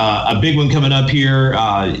got a big one coming up here,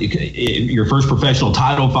 your first professional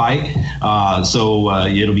title fight. So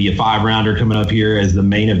it'll be a 5-rounder coming up here as the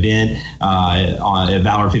main event at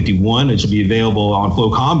Valor 51. It should be available on Flow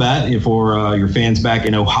Combat for your fans back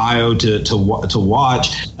in Ohio to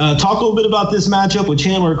watch. Talk a little bit about this matchup with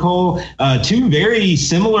Chandler Cole. 2 very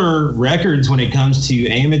similar records when it comes to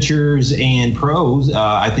amateurs and pros.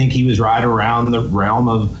 I think he was right around the realm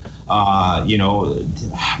of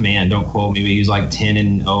don't quote me, but he's like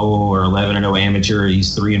 10-0 or 11-0 amateur.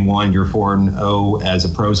 He's 3-1. You're 4-0 as a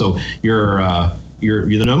pro. So you're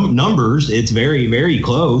the numbers. It's very, very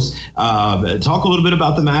close. Talk a little bit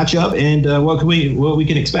about the matchup and what we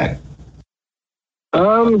can expect.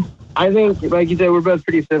 I think, like you said, we're both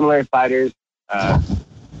pretty similar fighters.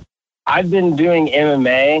 I've been doing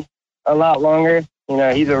MMA a lot longer.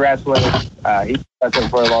 He's a wrestler. He's wrestling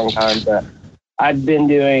for a long time, but I've been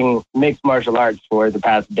doing mixed martial arts for the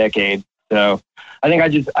past decade. So I think I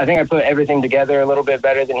put everything together a little bit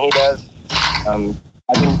better than he does. I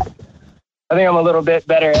think I'm a little bit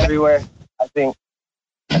better everywhere. I think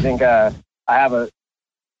I have a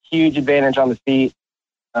huge advantage on the feet.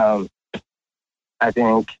 I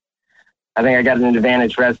think I got an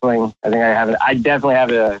advantage wrestling. I definitely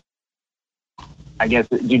have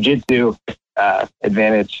jiu-jitsu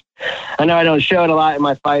advantage. I know I don't show it a lot in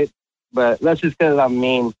my fights, but that's just because I'm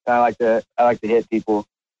mean. I like to hit people.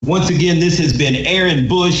 Once again, this has been Aaron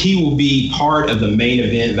Bush. He will be part of the main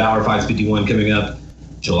event, Valor Fights 51, coming up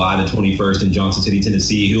July the 21st in Johnson City,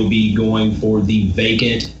 Tennessee. He'll be going for the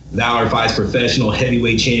vacant Valor Fights Professional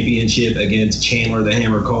Heavyweight Championship against Chandler the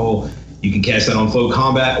Hammer Cole. You can catch that on Flow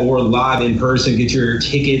Combat or live in person. Get your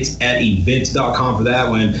tickets at events.com for that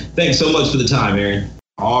one. Thanks so much for the time, Aaron.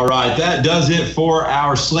 All right, that does it for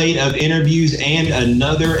our slate of interviews and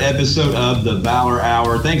another episode of the Valor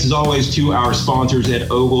Hour. Thanks as always to our sponsors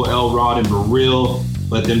at Ogle, Elrod, and Ferrell.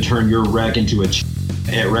 Let them turn your wreck into a check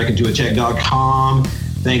at wreckintoacheck.com.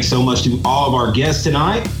 Thanks so much to all of our guests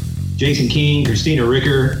tonight. Jason King, Christina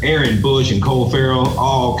Ricker, Aaron Bush, and Cole Ferrell,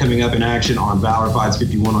 all coming up in action on Valor Fights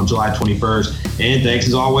 51 on July 21st. And thanks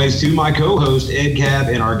as always to my co-host, Ed Cap,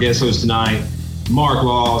 and our guest host tonight, Mark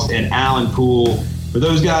Laws and Alan Poole. For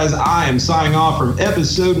those guys, I am signing off from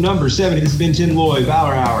episode number 70. This has been Tim Loy,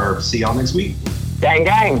 Valor Hour. See y'all next week. Gang,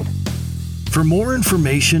 gang. For more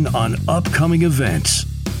information on upcoming events,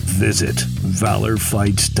 visit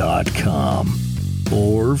valorfights.com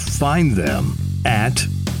or find them at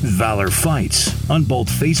Valor Fights on both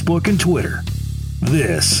Facebook and Twitter.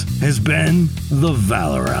 This has been the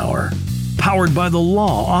Valor Hour, powered by the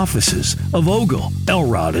law offices of Ogle,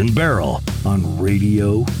 Elrod, and Beryl on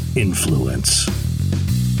Radio Influence.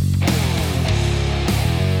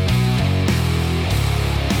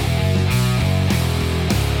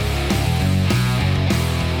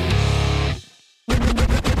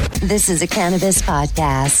 This is a cannabis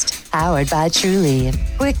podcast powered by Trulieve.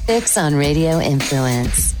 Quick fix on Radio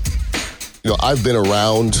Influence. You know, I've been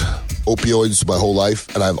around opioids my whole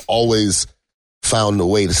life, and I've always found a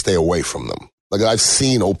way to stay away from them. Like, I've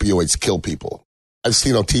seen opioids kill people. I've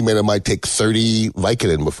seen a teammate of mine take 30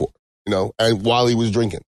 Vicodin before, you know, and while he was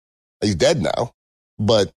drinking. He's dead now,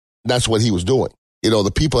 but that's what he was doing. You know,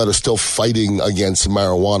 the people that are still fighting against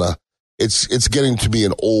marijuana, it's getting to be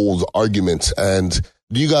an old argument. And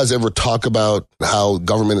do you guys ever talk about how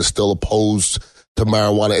government is still opposed to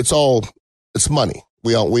marijuana? It's money.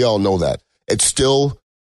 We all know that. It's still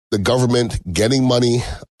the government getting money.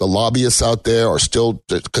 The lobbyists out there are still,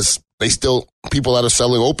 because people that are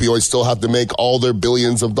selling opioids still have to make all their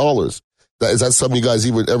billions of dollars. Is that something you guys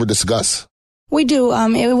ever discuss? We do.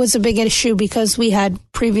 It was a big issue because we had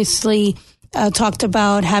previously talked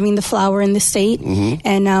about having the flower in the state,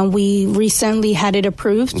 and we recently had it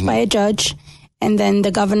approved by a judge. And then the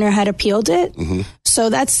governor had appealed it. So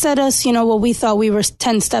that set us, what we thought we were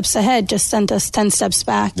 10 steps ahead, just sent us 10 steps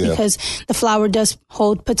back because the flower does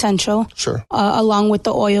hold potential, along with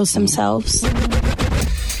the oils themselves.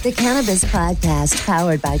 The Cannabis Podcast,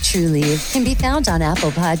 powered by Trulieve, can be found on Apple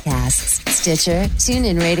Podcasts, Stitcher,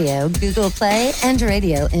 TuneIn Radio, Google Play, and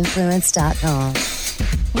RadioInfluence.com.